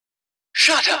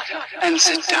Shut up and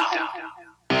sit down.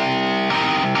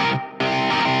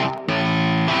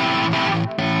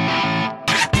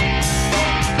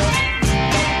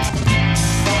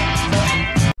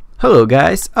 Hello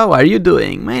guys, how are you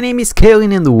doing? My name is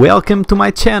Kaelyn and welcome to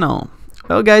my channel.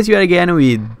 Well guys, we are again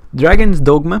with Dragon's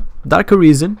Dogma, Dark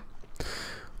Arisen.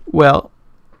 Well,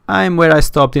 I'm where I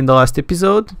stopped in the last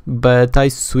episode, but I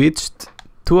switched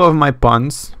two of my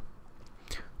pawns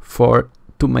for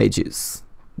two mages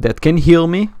that can heal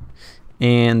me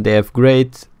and they have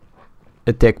great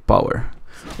attack power.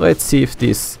 Let's see if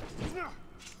this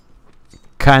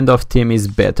kind of team is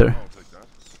better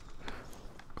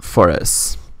for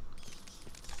us.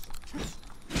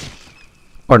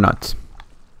 Or not.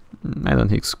 I don't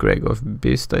think it's Greg of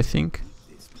Beast, I think.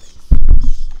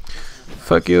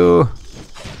 Fuck you!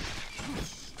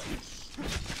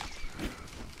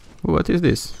 What is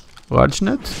this? Large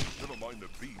nut?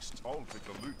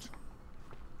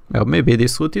 Well, maybe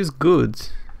this loot is good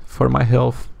for my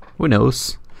health. Who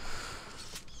knows?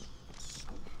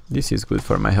 This is good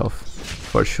for my health,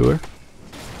 for sure.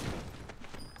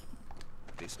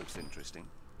 This looks interesting.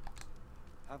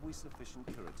 Have we sufficient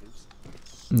curatives?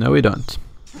 No, we don't.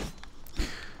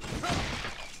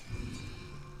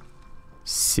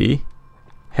 See?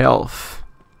 Health.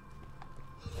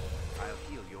 I'll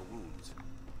heal your wounds.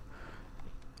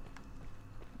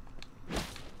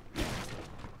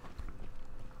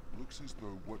 Looks as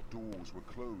though what doors were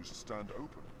closed stand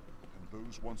open, and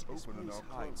those once open are now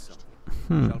closed.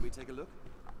 Shall we take a look?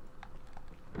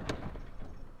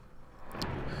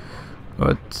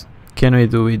 What can we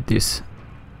do with this?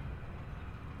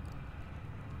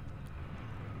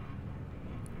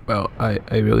 Well, I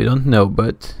really don't know,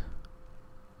 but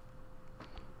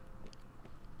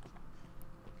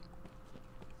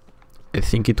I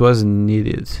think it was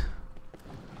needed.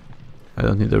 I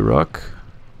don't need a rock.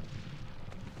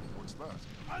 What's that?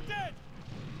 I'm dead.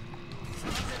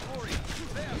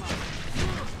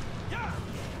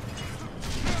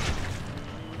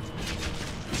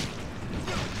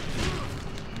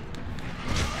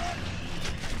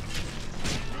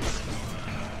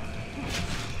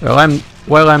 Well,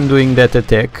 while I'm doing that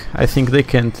attack, I think they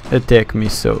can't attack me,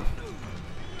 so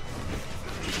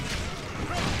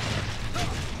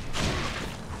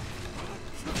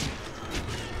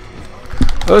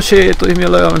oh shit, leave me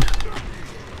alone.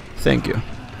 Thank you.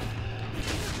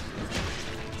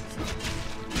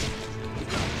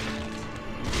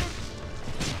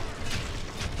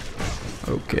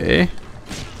 Okay.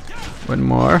 One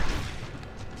more.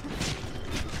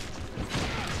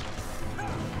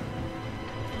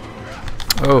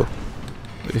 Oh,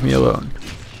 leave me alone.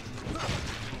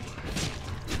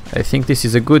 I think this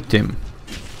is a good team.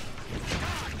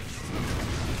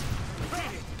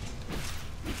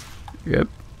 Yep.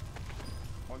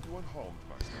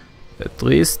 At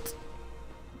least.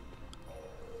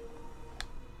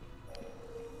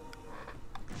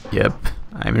 Yep,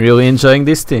 I'm really enjoying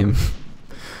this team.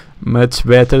 Much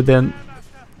better than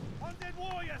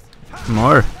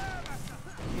more.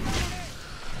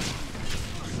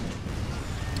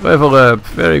 Level up,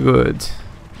 very good.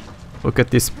 Look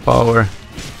at this power.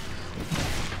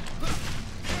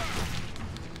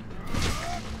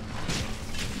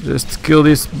 Just kill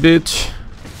this bitch.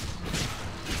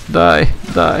 Die,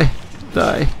 die,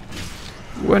 die.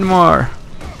 One more.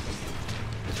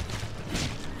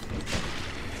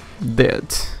 Dead.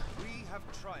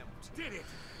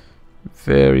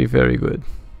 Very, very good.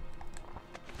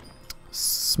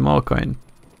 Small coin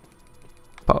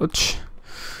pouch.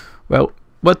 Well,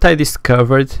 what I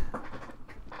discovered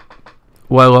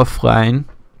while offline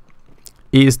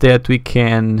is that we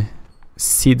can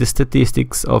see the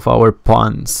statistics of our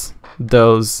pawns,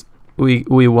 those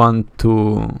we want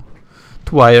to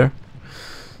wire.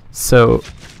 So,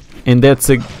 and that's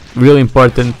a really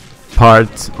important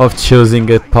part of choosing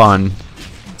a pawn,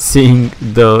 seeing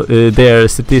their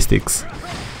statistics.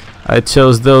 I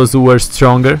chose those who were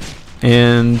stronger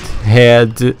and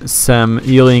had some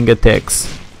healing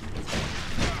attacks.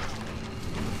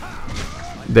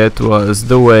 That was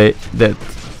the way that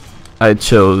I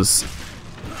chose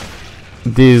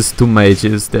these two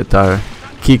mages that are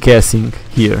kick-assing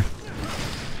here,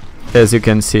 as you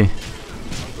can see.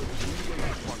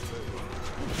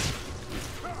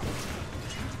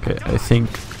 Okay, I think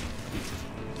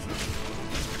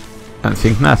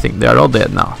nothing. They are all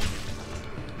dead now.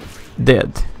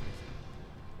 Dead.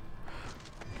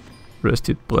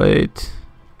 Rusted plate.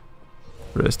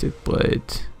 Rusted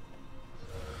plate.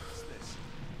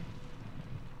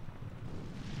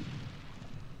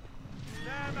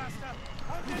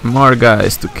 More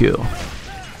guys to kill.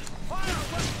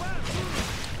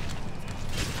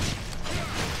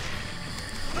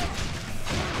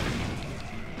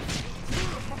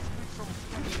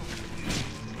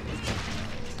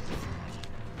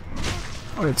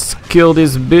 Let's kill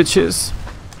these bitches.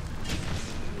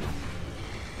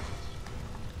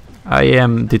 I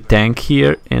am the tank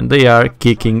here and they are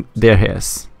kicking their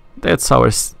ass. That's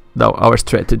our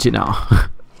strategy now.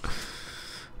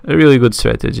 A really good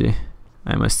strategy,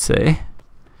 I must say.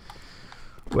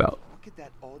 Well, What could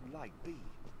that odd light be?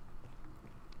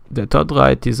 that odd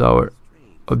light is our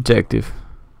objective.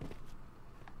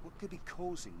 What could be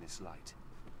causing this light?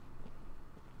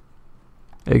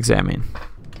 Examine.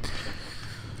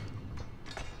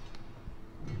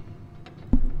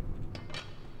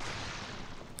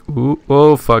 Ooh,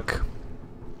 oh fuck.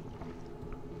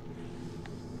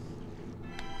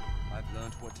 I've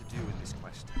learned what to do in this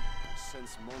quest.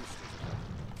 Sense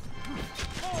monsters.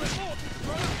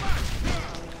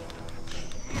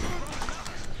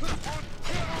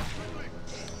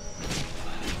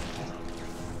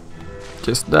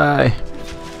 Just die.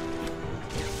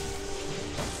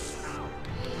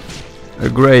 A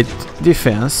great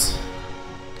defense.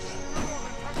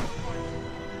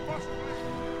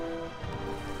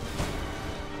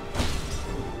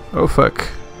 Oh fuck.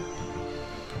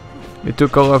 We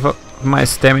took all of my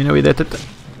stamina with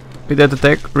that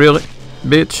attack, really?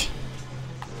 Bitch.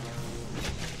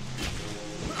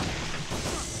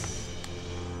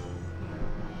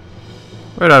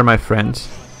 Where are my friends?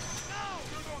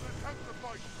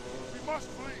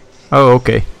 Oh,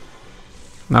 okay.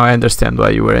 Now I understand why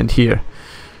you weren't here.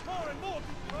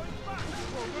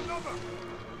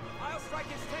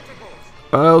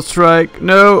 I'll strike.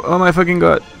 No! Oh my fucking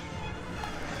god.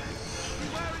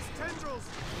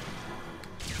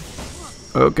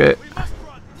 Okay.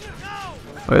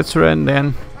 Let's run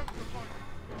then.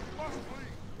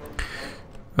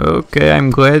 Okay, I'm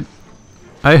glad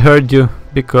I heard you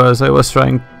because I was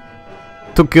trying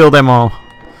to kill them all.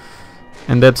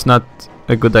 And that's not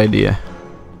a good idea.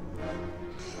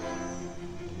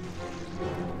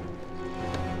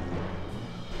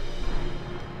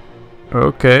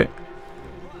 Okay.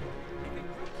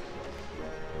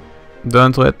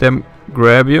 Don't let them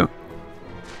grab you.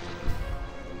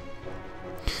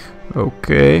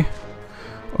 Okay.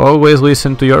 Always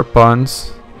listen to your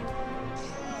pawns.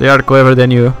 They are clever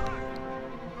than you.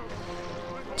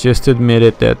 Just admit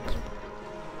it that.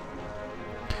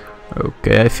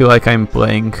 Okay, I feel like I'm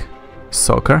playing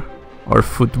soccer or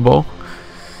football.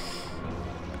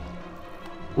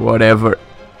 Whatever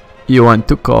you want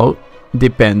to call.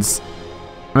 Depends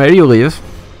where you live.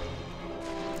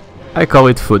 I call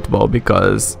it football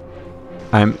because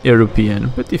I'm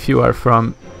European, but if you are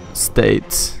from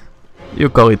States, you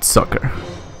call it soccer.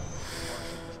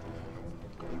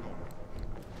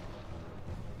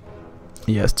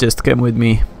 Yes, just come with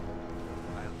me.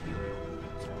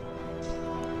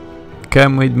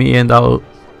 Come with me and I'll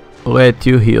let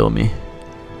you heal me.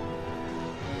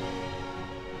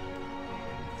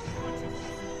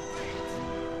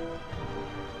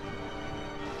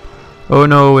 Oh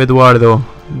no, Eduardo,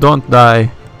 don't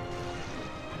die.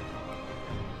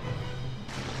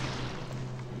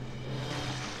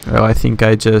 Well, I think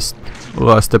I just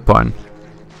lost a pawn.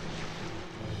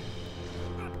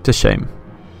 It's a shame.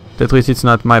 At least it's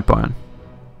not my pawn.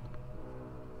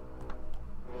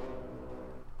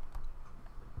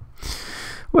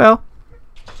 Well.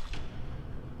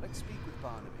 Let's speak with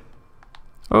Barnaby.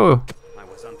 Oh, I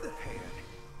was unprepared.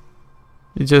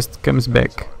 it just comes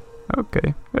back.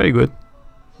 Okay, very good.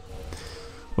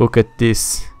 Look at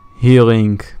this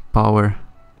healing power.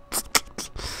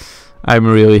 I'm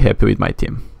really happy with my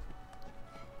team.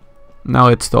 Now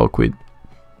let's talk with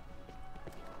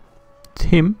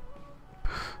him.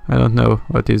 I don't know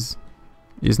what is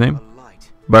his name. A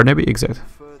light. Barnaby, exactly.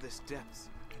 Furthest depths.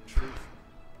 In truth,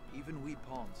 even we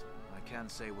pawns, I can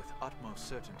say with utmost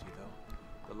certainty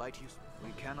though, the light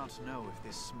we cannot know if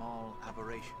this small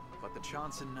aberration, but the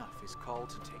chance enough is called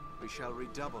to take. We shall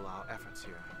redouble our efforts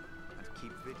here and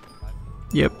keep video.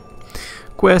 Yep.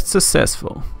 Quest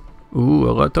successful. Ooh,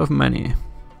 a lot of money.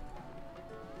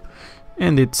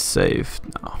 And it's saved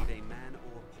now.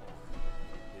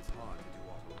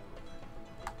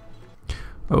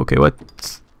 Okay, what?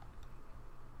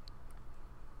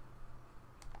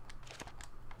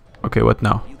 Okay, what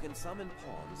now? You can summon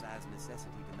pawns as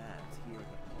necessity demands here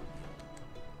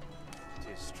at the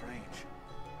It is strange,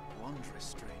 wondrous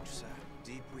strange, sir.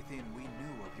 Deep within we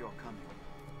knew of your coming,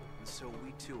 and so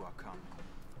we too are come.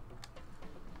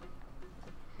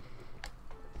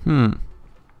 Hmm.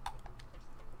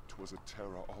 'Twas a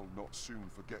terror I'll not soon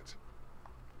forget.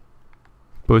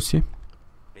 Pussy.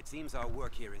 It seems our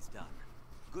work here is done.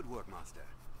 Good work, Master.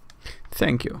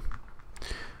 Thank you.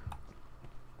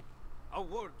 A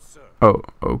word, sir. Oh,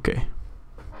 okay.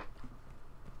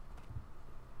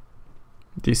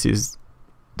 This is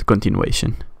the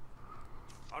continuation.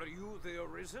 Are you the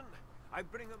Arisen? I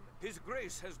bring him. His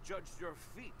grace has judged your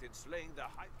feat in slaying the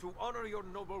high. To honor your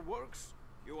noble works,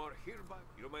 you are hereby.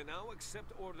 You may now accept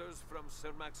orders from Sir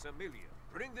Maximilian.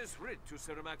 Bring this writ to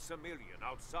Sir Maximilian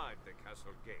outside the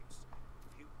castle gates.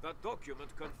 That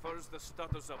document confers the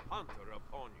status of hunter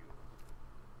upon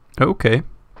you. Okay.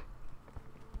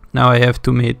 Now I have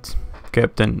to meet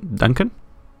Captain Duncan.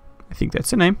 I think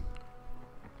that's the name.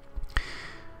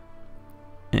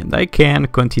 And I can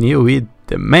continue with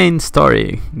the main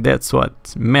story. That's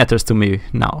what matters to me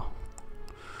now.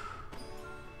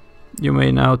 You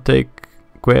may now take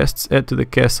quests. Add to the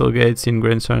castle gates in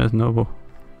Grand Sarnath Noble.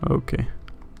 Okay.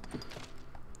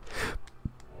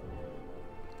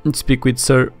 And speak with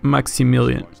Sir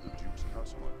Maximilian. Lies the Duke's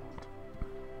castle,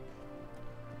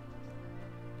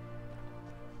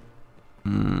 I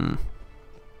find.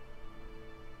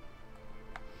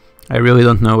 I really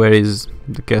don't know where is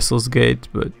the castle's gate,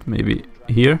 but maybe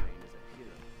here?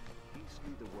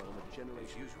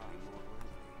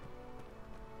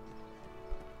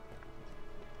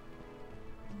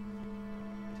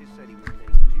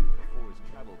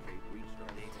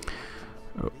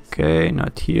 Okay,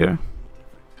 not here.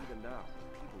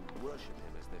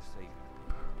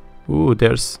 Ooh,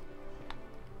 there's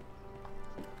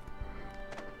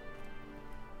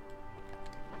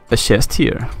a chest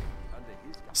here.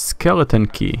 Skeleton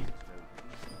key.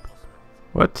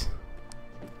 What?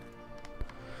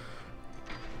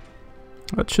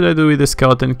 What should I do with the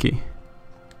skeleton key?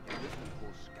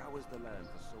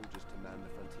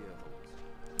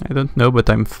 I don't know, but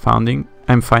I'm finding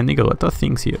a lot of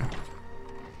things here.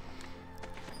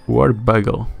 War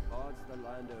Bugle.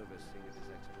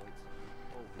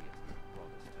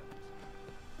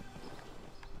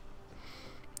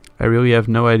 I really have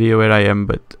no idea where I am,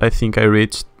 but I think I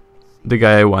reached the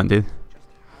guy I wanted.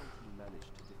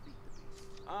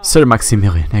 Sir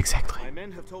Maximilian, exactly. My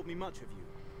men have told me much of you.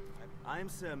 I am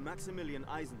Sir Maximilian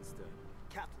Eisenstern.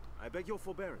 Captain, I beg your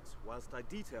forbearance whilst I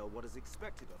detail what is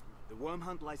expected of you. The worm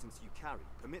hunt license you carry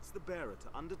permits the bearer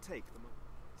to undertake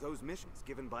those missions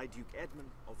given by Duke Edmund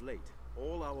of late.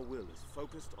 All our will is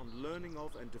focused on learning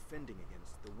of and defending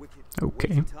against the wicked.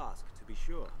 Okay. A weighty task, to be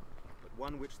sure, but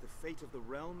one which the fate of the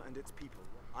realm and its people.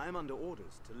 I am under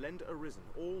orders to lend Arisen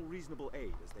all reasonable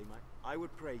aid as they might. I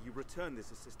would pray you return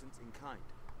this assistance in kind.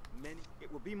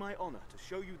 It will be my honor to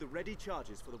show you the ready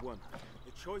charges for the worm hunt.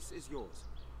 The choice is yours.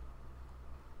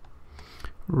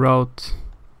 Route.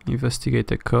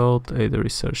 Investigate a cult. Aid the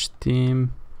research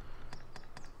team.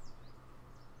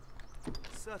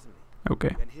 Certainly.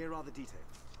 Okay. Then here are the details.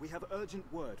 We have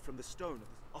urgent word from the stone.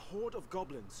 A horde of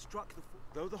goblins struck the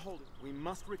though the hold. We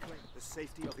must reclaim the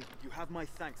safety of it. You have my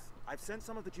thanks. I've sent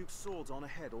some of the Duke's swords on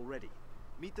ahead already.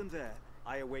 Meet them there.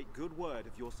 I await good word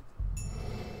of your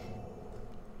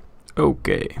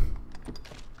Okay.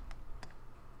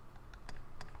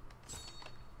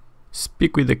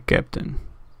 Speak with the captain.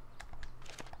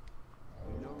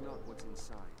 We know not what's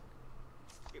inside.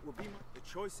 It will be the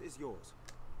choice is yours.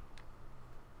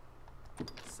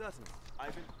 Certainly.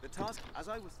 The task as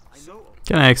I know of.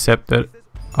 Can I accept that?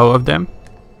 All of them?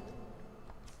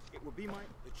 It will be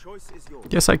the choice is yours.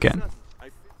 Yes, I can.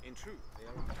 In truth, they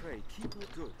are pray, keep it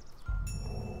good.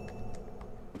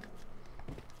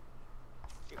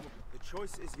 The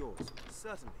choice is yours.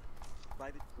 Certainly.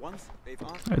 Once they've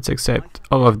asked. Let's accept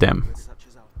all of them.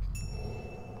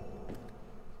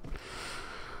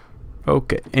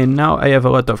 Okay, and now I have a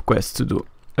lot of quests to do.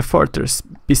 A fortress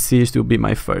besieged will be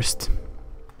my first.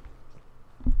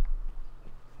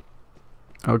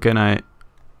 How can I?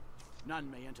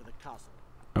 None may enter the castle.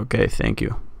 Okay, thank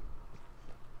you.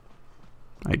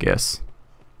 I guess.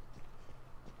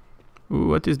 Ooh,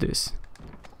 what is this?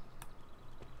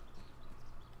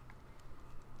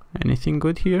 Anything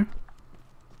good here?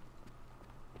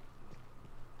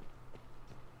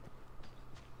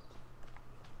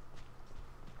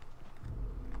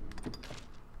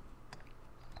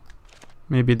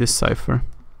 Maybe this Cypher.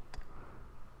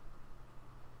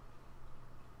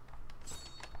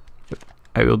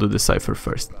 I will do the Cypher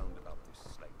first.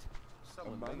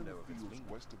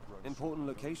 Important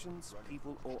locations,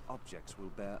 people or objects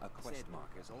will bear a quest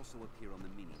markers also appear on the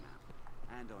mini-map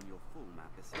and on your full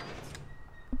map besides.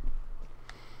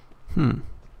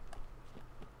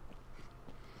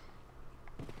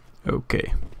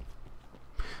 Okay.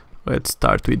 Let's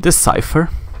start with the Cypher.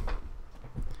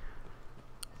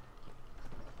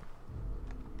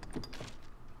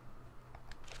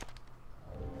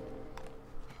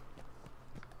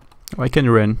 I can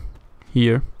run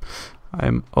here.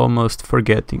 I'm almost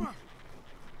forgetting.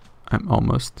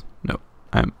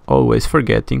 I'm always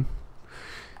forgetting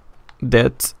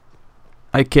that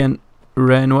I can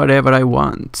run whatever I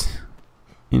want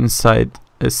inside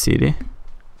a city.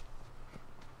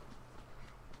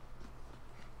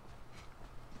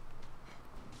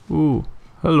 Ooh,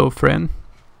 hello friend.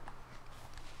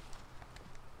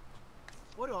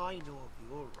 What do I know of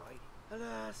your writing?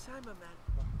 Alas, I'm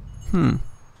a man.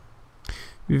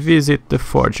 We visit the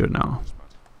forger now.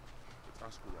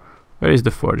 Where is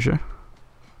the forger?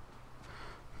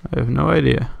 I have no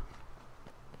idea.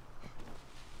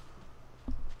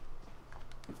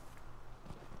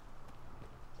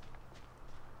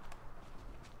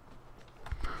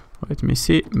 Let me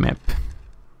see. Map.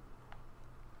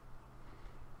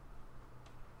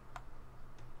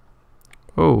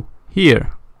 Oh,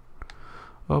 here.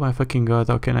 Oh my fucking god,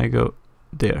 how can I go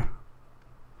there?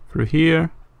 Through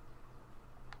here.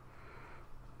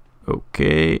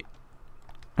 Okay.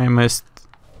 I must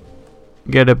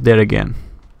get up there again.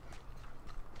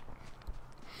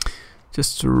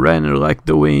 Just run like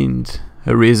the wind.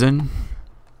 Arisen.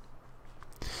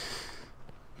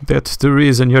 That's the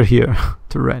reason you're here.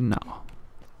 To run now.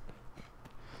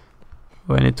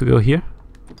 Oh, I need to go here?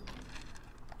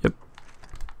 Yep.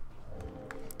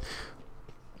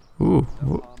 Ooh,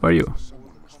 who are you?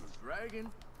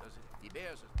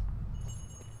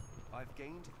 I've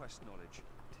gained quest knowledge.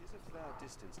 It is a fair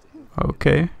distance to him.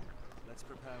 Okay. Let's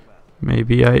prepare well.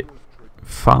 Maybe I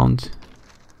found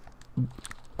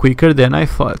quicker than I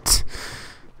thought.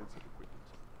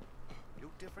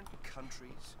 Different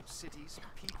countries, cities,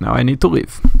 people. Now I need to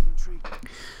leave.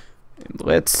 And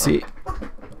let's see.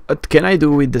 What can I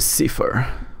do with the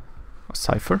Cypher?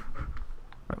 Cypher?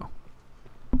 Oh.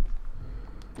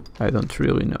 I don't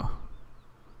really know.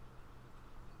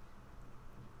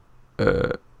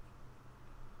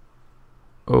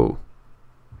 Oh.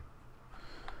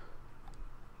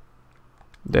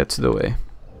 That's the way.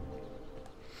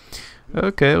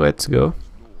 Okay, let's go.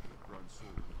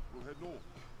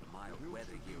 Mild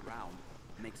weather year-round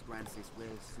makes Grancis well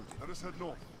suited. Let us head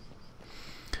north.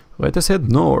 Let us head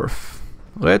north.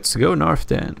 Let's go north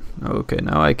then. Okay,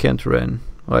 now I can't run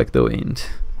like the wind.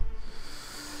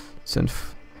 It's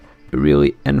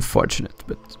really unfortunate,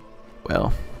 but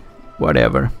well,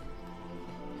 whatever.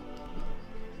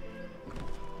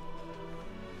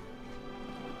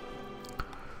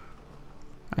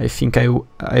 I think I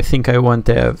won't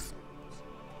have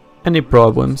any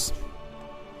problems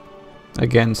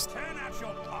against. Turn out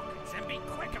your pockets and be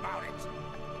quick about it.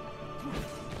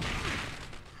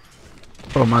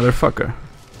 Oh, motherfucker.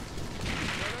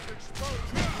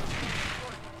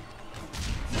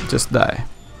 Just die.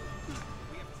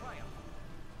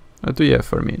 What do you have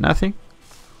for me? Nothing?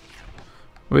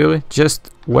 Really?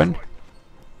 Just one?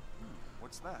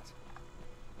 What's that?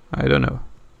 I don't know.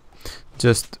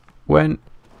 Just one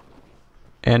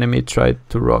enemy tried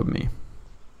to rob me.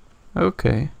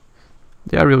 Okay.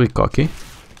 They are really cocky.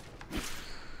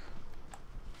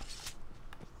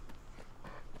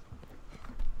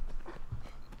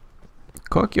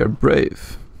 Cocky or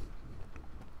brave?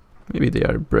 Maybe they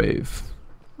are brave.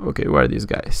 Okay, where are these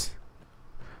guys?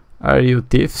 Are you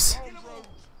thieves?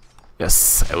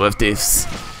 Yes, I love thieves.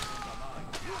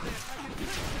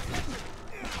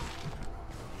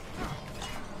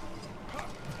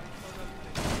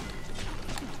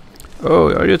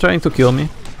 Oh, are you trying to kill me?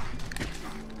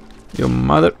 You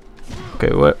mother...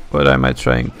 Okay, what am I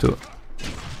trying to...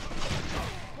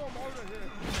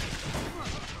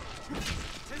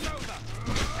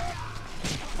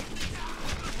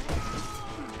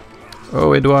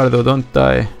 Oh, Eduardo, don't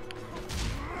die.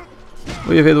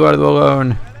 Leave Eduardo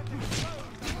alone.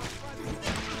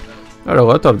 There are a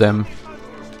lot of them.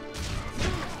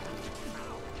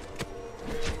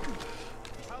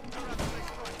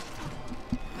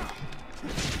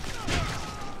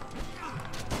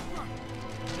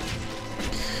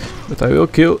 But I will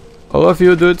kill all of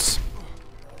you dudes.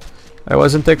 I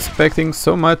wasn't expecting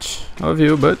so much of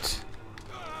you, but...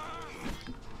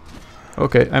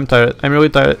 Okay, I'm tired. I'm really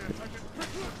tired.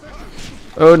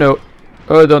 Oh no.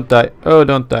 Oh, don't die. Oh,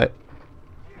 don't die.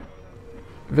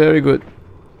 Very good.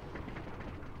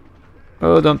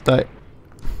 Oh, don't die.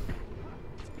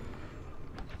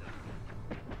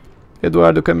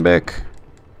 Eduardo, come back.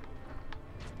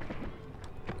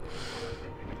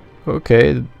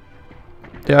 Okay.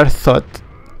 They are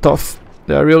tough.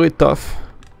 They are really tough.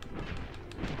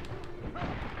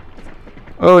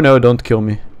 Oh no, don't kill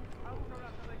me.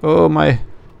 Oh my.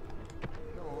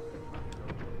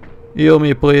 Heal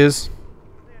me, please.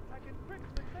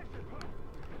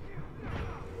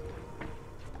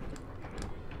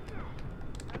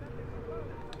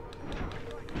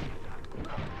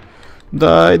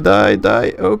 Die, die,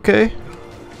 die. Okay.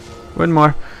 One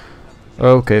more.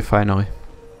 Okay, finally.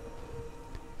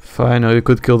 Finally, we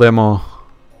could kill them all.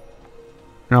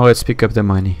 Now let's pick up the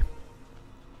money.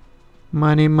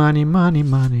 Money, money, money,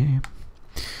 money.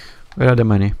 Where are the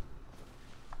money?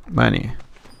 Money.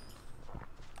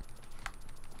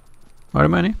 More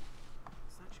money?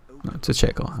 No, it's a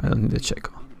shekel. I don't need a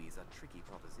shekel.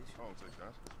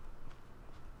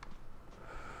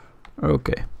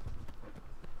 Okay.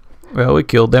 Well, we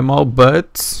killed them all,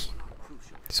 but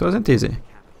this wasn't easy.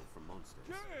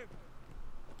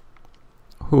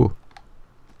 Who?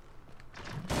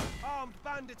 Armed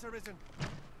bandits arisen.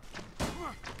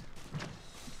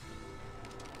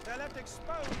 They're left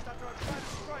exposed after a bad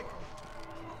strike.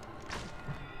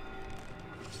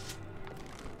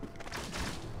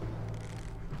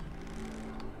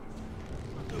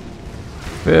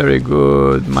 Very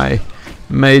good, my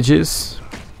mages.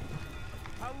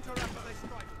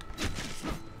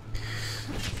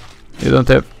 You don't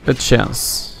have a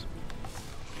chance.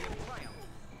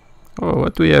 Oh,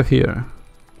 what do we have here?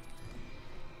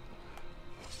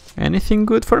 Anything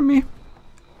good for me?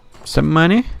 Some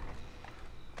money?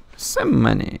 Some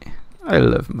money. I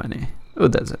love money. Who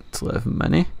doesn't love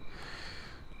money?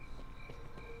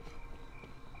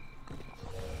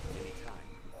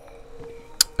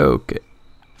 Okay.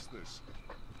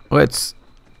 Let's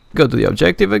go to the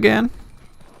objective again.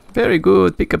 Very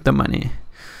good, pick up the money.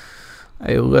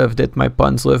 I love that my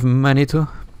pawns love money too.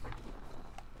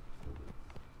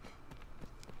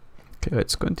 Okay,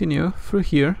 let's continue through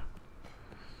here.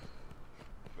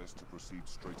 Best to proceed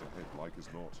straight ahead, like as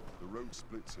not. The road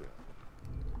splits here.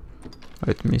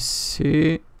 Let me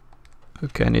see.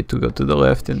 Okay, I need to go to the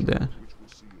left and then. Which will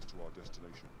see us to our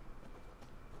destination.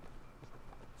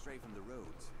 Stray from the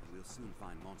roads, and we'll soon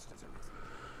find monsters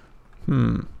Hmm.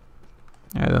 arisen.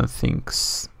 I don't think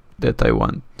that I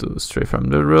want to stray from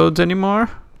the roads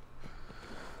anymore.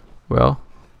 Well,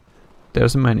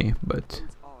 there's money, but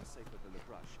Roads are safer than the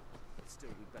brush, but still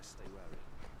we'd best stay wary.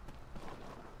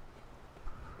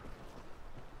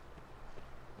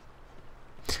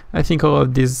 I think all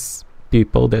of these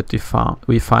people that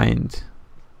we find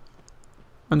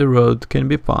on the road can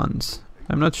be pawns.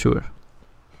 I'm not sure.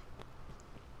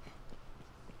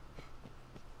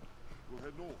 We'll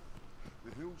head north.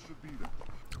 The hill should be there.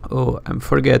 Oh, I'm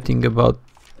forgetting about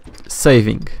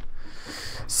saving.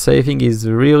 Saving is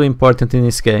really important in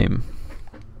this game.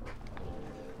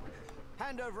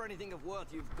 Hand over anything of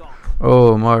worth you've got.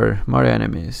 Oh, more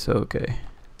enemies. Okay.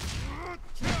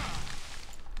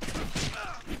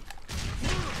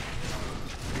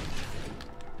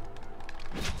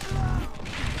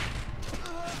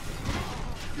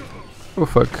 Oh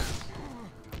fuck.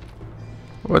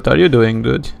 What are you doing,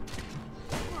 dude?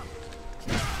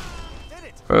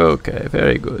 Okay,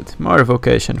 very good. More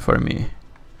vocation for me.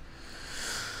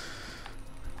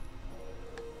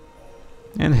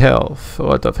 And health, a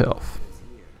lot of health.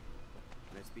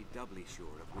 Let's be doubly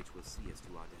sure of which will see us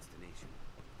to our destination.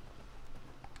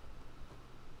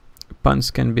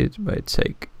 Puns can be by its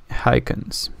sake.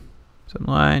 Icons. It's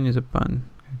online, is a pun.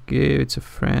 Give, it's a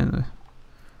friend.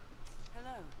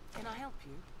 Hello, can I help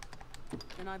you?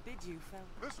 Can I bid you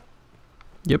farewell?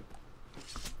 Yep.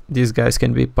 These guys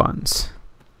can be puns.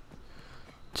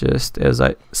 Just as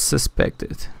I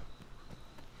suspected.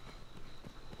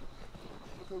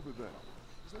 Look over there.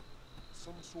 Is that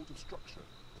some sort of structure?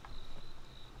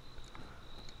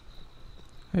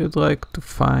 I would like to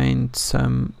find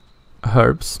some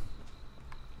herbs.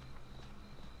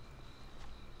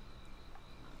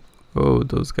 Oh,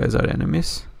 those guys are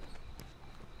enemies.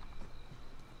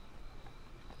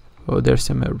 Oh, there's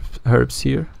some herbs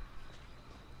here.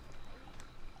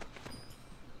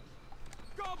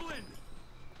 Goblin!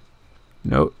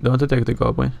 No, don't attack the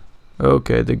goblin.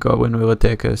 Okay, the goblin will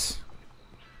attack us.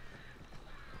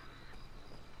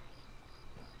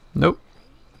 Nope.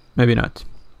 Maybe not.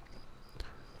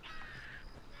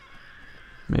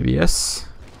 Maybe yes.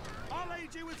 I'll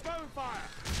aid you with bonfire.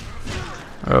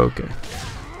 Okay.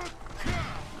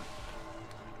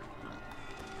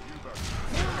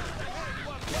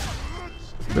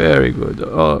 Very good.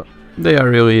 Oh, they are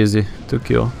really easy to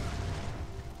kill.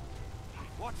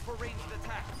 Watch for ranged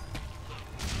attacks.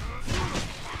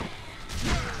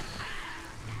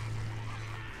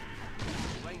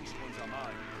 Ranged ones are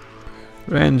mine.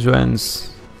 Range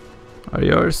ones are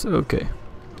yours? Okay.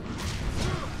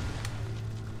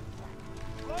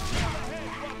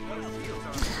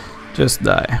 Just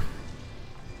die.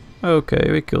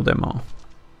 Okay, we killed them all.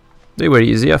 They were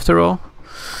easy after all.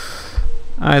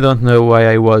 I don't know why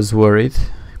I was worried.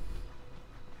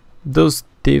 Those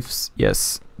thieves,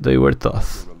 yes, they were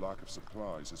tough. The lack of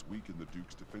supplies has weakened the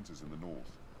Duke's defenses in the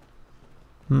north.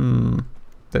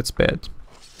 That's bad.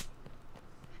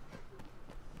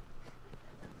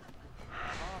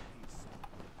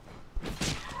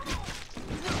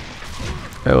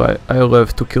 I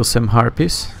love to kill some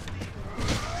harpies.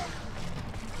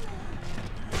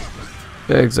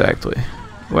 Exactly.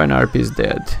 One harpy is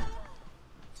dead.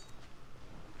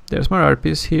 There's more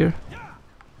harpies here.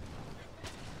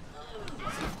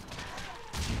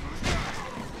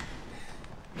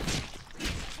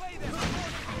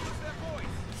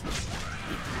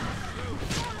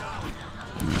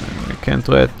 I can't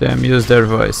let them use their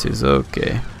voices,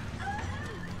 okay.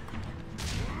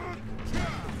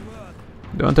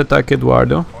 Don't attack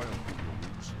Eduardo.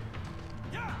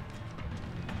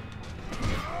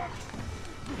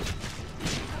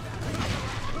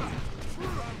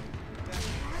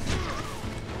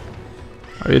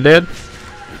 Are you dead?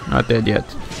 Not dead yet.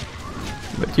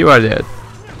 But you are dead.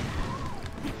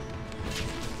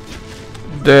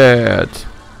 Dead.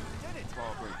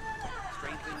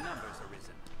 Strength in numbers,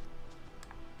 Arisen.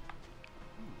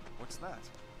 What's that?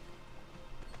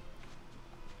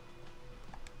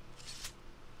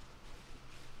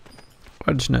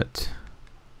 Large net.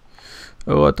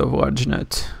 A lot of large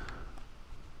net.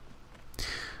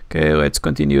 Okay, let's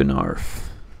continue north.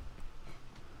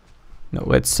 No,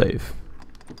 let's save.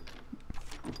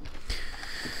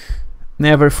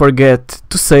 Never forget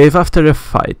to save after a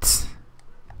fight.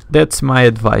 That's my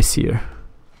advice here.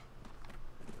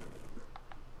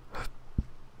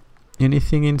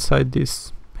 Anything inside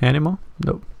this animal?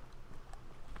 No.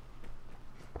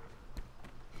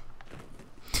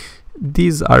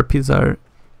 These harpies are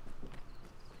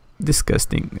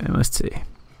disgusting, I must say.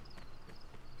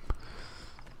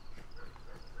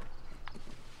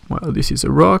 Well, this is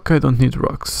a rock, I don't need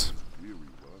rocks. Weary work,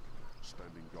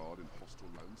 standing guard in hostile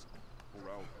lands, or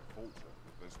out culture,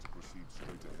 best to proceed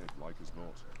straight ahead like as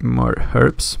not. More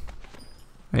herbs.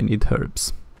 I need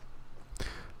herbs.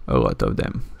 A lot of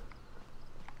them.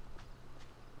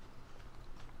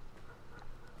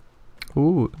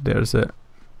 Ooh, there's a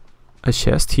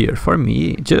chest here for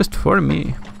me, just for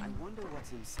me. I wonder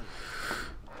what's inside.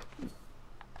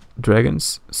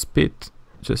 Dragon's spit,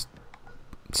 just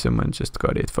someone just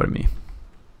got it for me.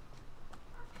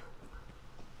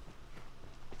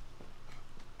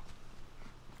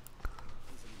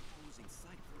 There's an imposing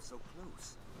Cypher so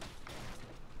close.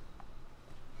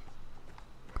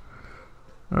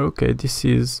 Okay, this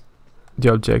is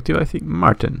the objective, I think.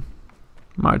 Martin,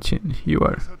 you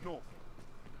are.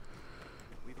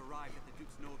 We've arrived at the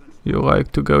Duke's northern. You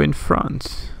like to go in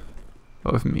front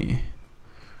of me.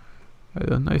 I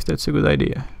don't know if that's a good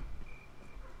idea.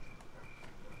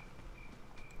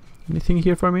 Anything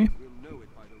here for me? We'll know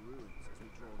it by the runes as we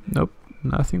draw near. Nope,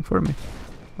 nothing for me.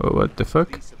 Oh, what the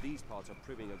fuck? Beasts of these parts are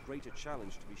proving a greater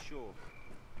challenge to be sure.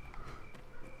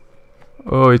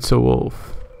 Oh, it's a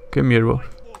wolf. Come here,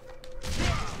 wolf.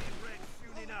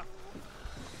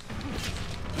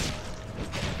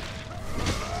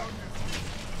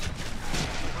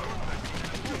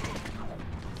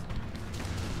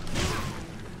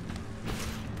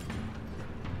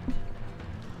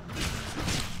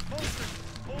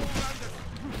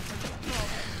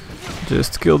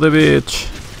 Just kill the bitch.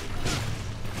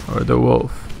 Or the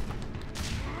wolf.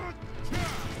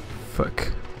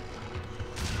 Fuck.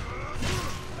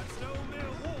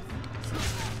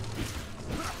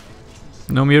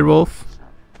 No mere wolf?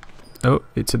 Oh,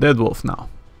 it's a dead wolf now.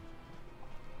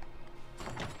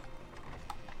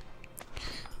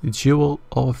 The Jewel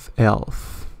of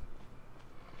Elf.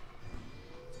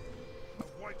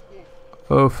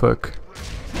 Oh fuck.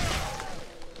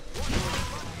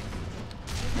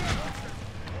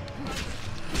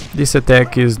 This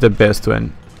attack is the best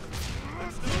one,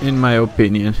 in my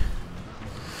opinion.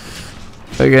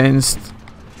 Against...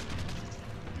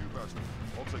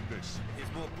 I'll take this.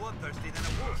 He's more bloodthirsty than a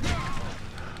wolf.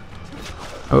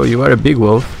 Oh, you are a big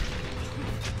wolf.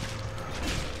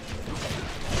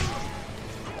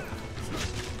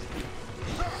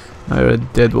 You're a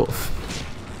dead wolf.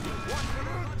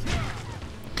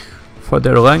 For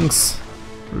their lungs?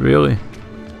 Really?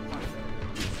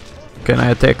 Can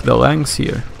I attack the lungs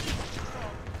here?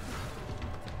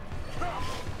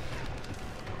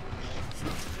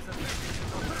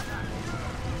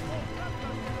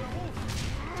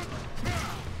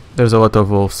 There's a lot of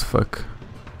wolves, fuck.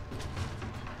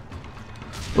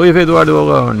 Leave Eduardo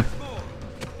alone.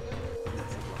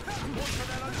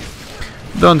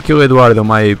 Don't kill Eduardo,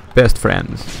 my best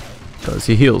friend, because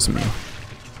he heals me.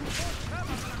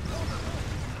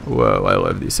 Whoa, I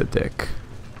love this attack.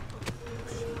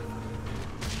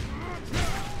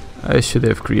 I should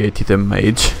have created a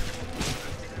mage.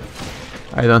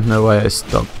 I don't know why I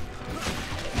stopped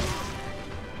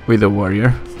with a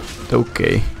warrior.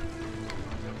 Okay.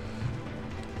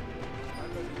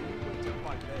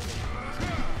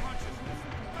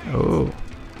 Oh.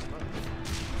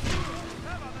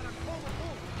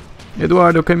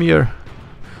 Eduardo, come here.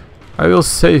 I will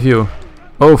save you.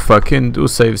 Oh fucking, who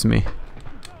saves me?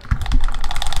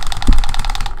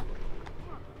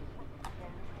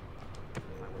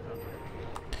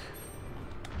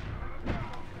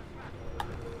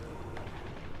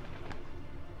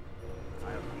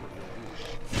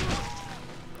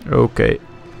 Okay,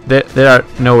 there are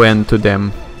no end to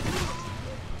them.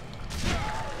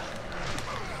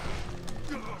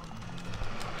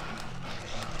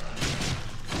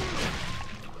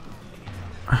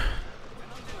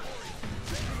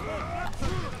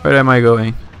 Where am I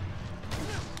going?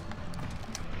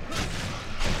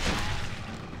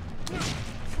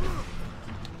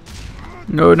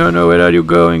 No, no, no, where are you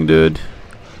going, dude?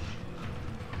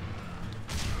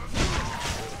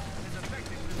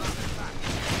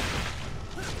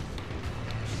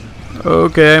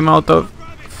 Okay, I'm out of...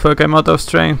 Fuck, I'm out of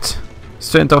strength.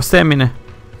 Strength of stamina.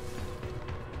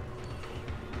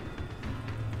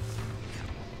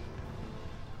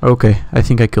 Okay, I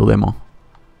think I killed them all.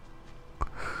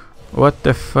 What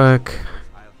the fuck?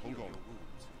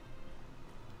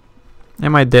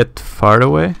 Am I that far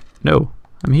away? No,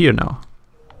 I'm here now.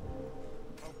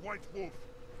 A white wolf.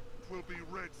 It will be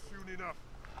red soon enough.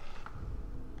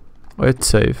 Let's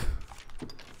save.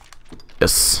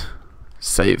 Yes,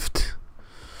 saved.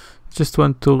 Just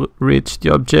want to reach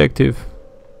the objective.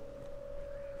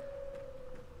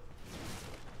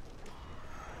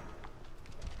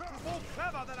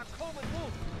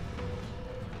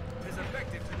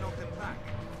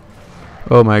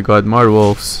 Oh my god, more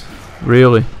wolves.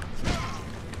 Really?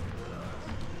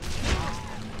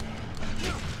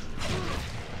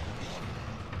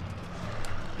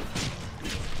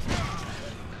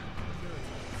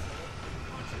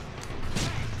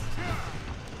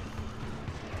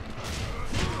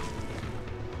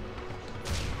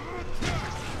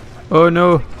 Oh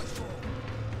no!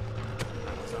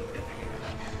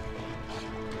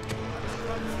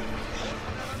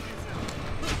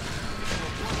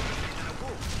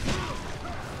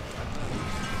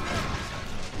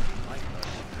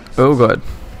 Oh god.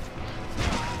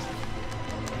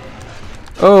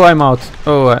 Oh, I'm out.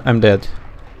 Oh, I'm dead.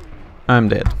 I'm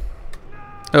dead.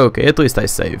 Okay, at least I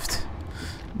saved.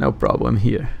 No problem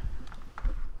here.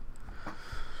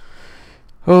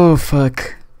 Oh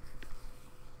fuck.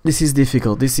 This is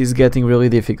difficult. This is getting really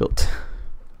difficult.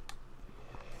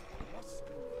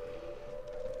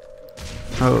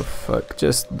 Oh fuck,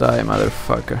 just die,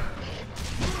 motherfucker.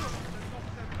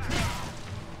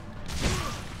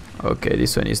 Okay,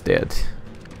 this one is dead.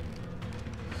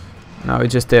 Now we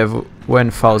just have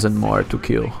 1000 more to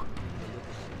kill.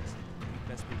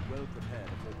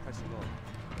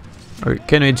 Or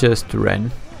can we just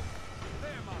run?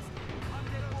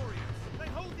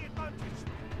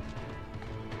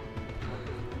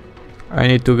 I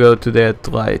need to go to that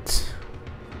light.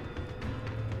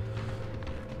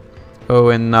 Oh,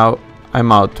 and now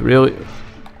I'm out. Really?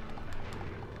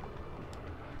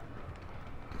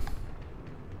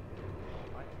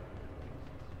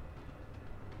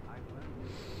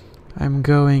 I'm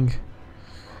going.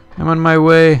 I'm on my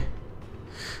way.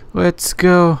 Let's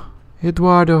go.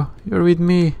 Eduardo, you're with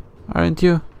me, aren't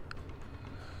you?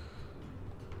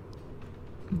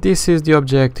 This is the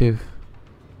objective.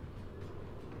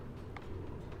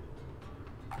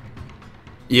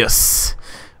 Yes,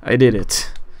 I did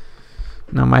it.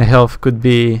 Now my health could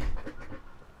be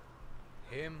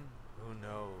him who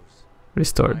knows.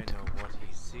 restored. I know what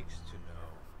he seeks to know,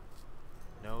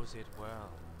 knows it well,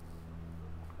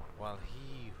 while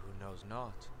he who knows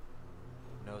not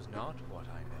what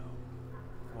I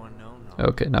know, or know not.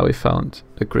 Okay, now we found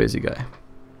a crazy guy.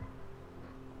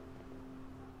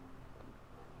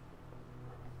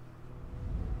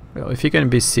 Well, if you can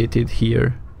be seated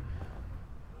here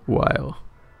while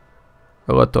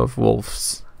a lot of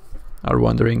wolves are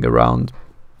wandering around,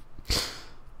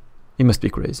 he must be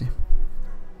crazy.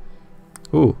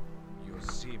 Ooh. You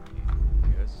see me,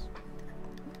 yes?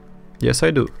 Yes,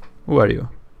 I do. Who are you?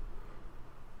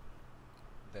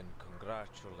 Then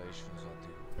congratulations are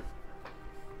due.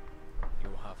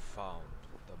 You have found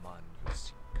the man you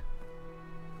seek.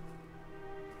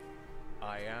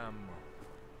 I am,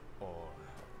 or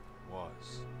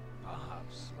was,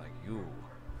 perhaps like you,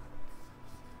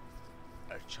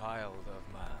 a child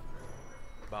of man,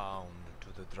 bound to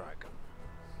the dragon.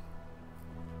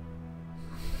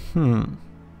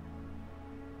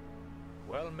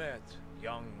 Well met,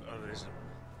 young Arisen.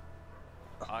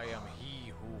 I am he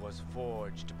who was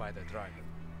forged by the dragon.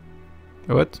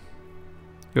 What?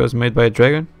 He was made by a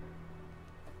dragon?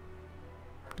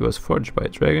 He was forged by a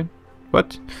dragon?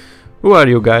 What? Who are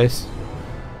you guys?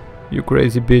 You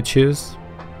crazy bitches.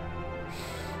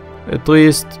 At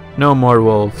least No more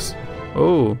wolves.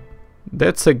 Oh,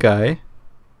 that's a guy.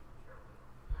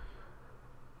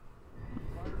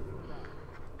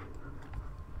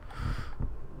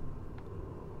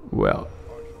 Well,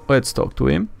 let's talk to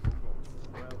him.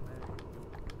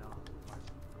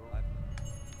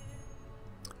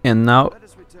 And now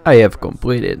I have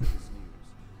completed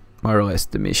more or less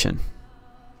the mission.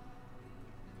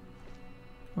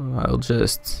 I'll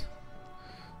just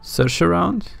search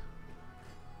around.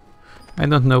 I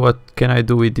don't know what can I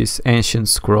do with these ancient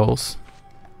scrolls.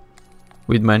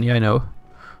 With money I know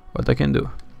what I can do.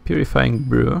 Purifying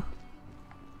brew.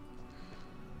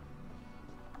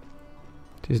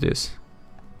 What is this?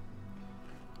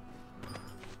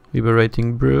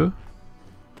 Liberating brew.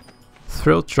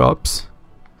 Throat drops.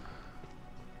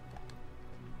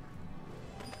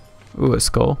 Ooh, a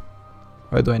skull.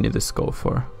 Why do I need a skull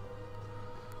for?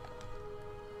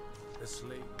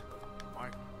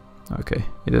 Okay,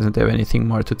 it doesn't have anything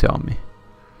more to tell me.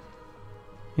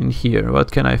 In here,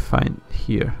 what can I find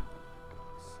here?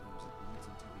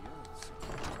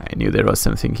 I knew there was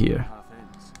something here.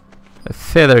 A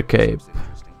feather cape.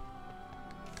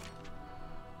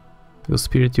 Will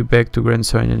spirit you back to Grand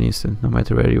Sorin in an instant, no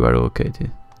matter where you are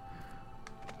located.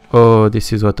 Oh,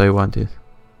 this is what I wanted.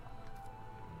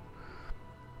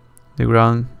 The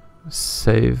ground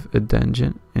save a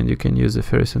dungeon, and you can use the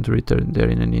fairy stone to return there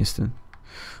in an instant.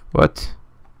 What?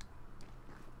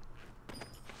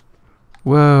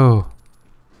 Whoa!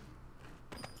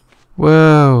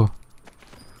 Whoa!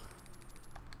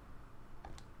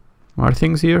 More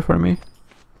things here for me?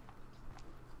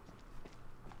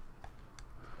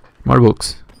 More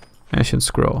books. Ancient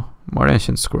scroll. More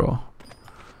ancient scroll.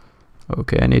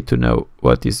 Okay, I need to know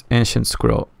what this ancient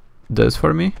scroll does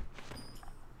for me.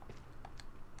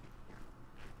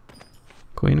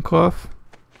 Queen cloth.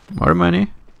 More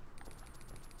money.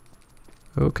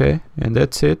 Okay, and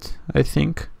that's it, I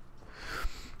think.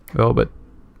 Well, but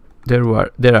there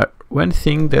are one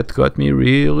thing that got me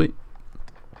really.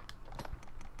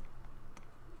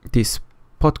 This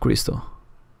pot crystal.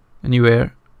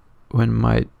 Anywhere one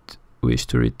might wish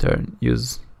to return.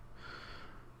 Use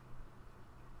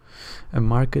a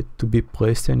market to be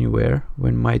placed anywhere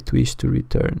one might wish to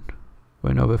return.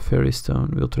 One of a fairy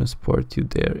stone will transport you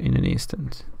there in an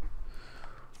instant.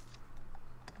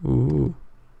 Ooh.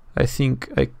 I think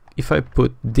if I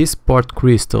put this pot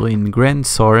crystal in Grand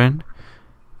Sorin,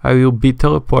 I will be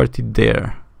teleported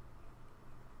there.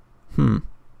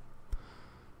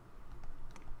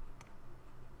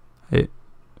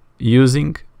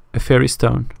 Using a fairy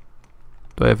stone.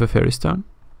 Do I have a fairy stone?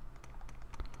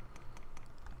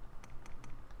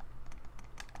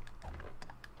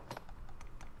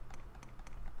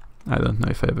 I don't know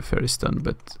if I have a fairy stone,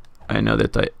 but I know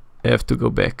that I have to go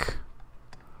back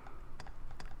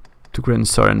to Grand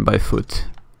Sorin by foot.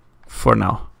 For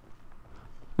now,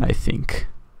 I think.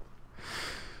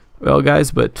 Well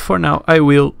guys, but for now I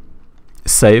will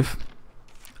save.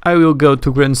 I will go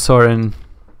to Grand Sorin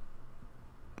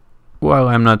while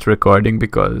I'm not recording,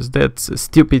 because that's a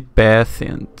stupid path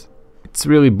and it's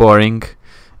really boring,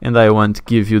 and I want to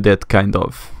give you that kind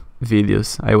of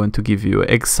videos. I want to give you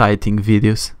exciting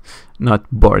videos, not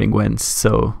boring ones.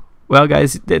 So, well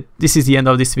guys, this is the end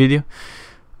of this video.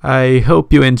 I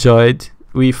hope you enjoyed.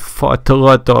 We fought a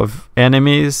lot of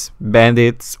enemies,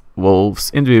 bandits, wolves,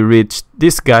 and we reached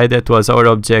this guy that was our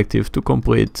objective to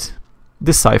complete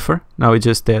the Cypher. Now we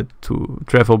just had to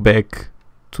travel back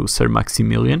to Sir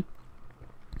Maximilian.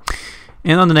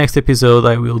 And on the next episode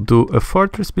I will do a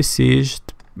fortress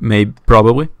besieged,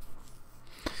 probably.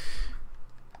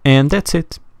 And that's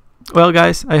it. Well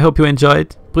guys, I hope you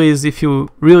enjoyed. Please, if you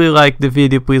really liked the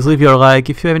video, please leave your like.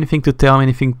 If you have anything to tell me,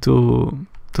 anything to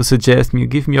suggest me,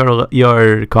 give me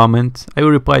your comment. I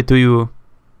will reply to you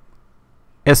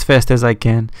as fast as I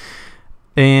can.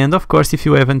 And of course, if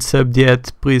you haven't subbed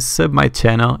yet, please sub my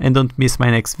channel and don't miss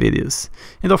my next videos.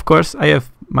 And of course, I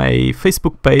have my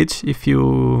Facebook page. If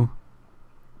you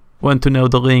want to know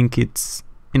the link, it's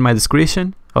in my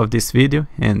description of this video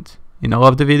and in all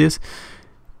of the videos.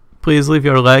 Please leave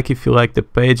your like if you like the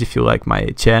page, if you like my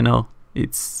channel.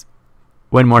 It's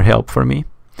one more help for me.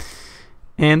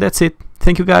 And that's it.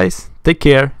 Thank you guys, take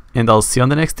care, and I'll see you on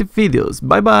the next videos.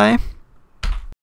 Bye bye!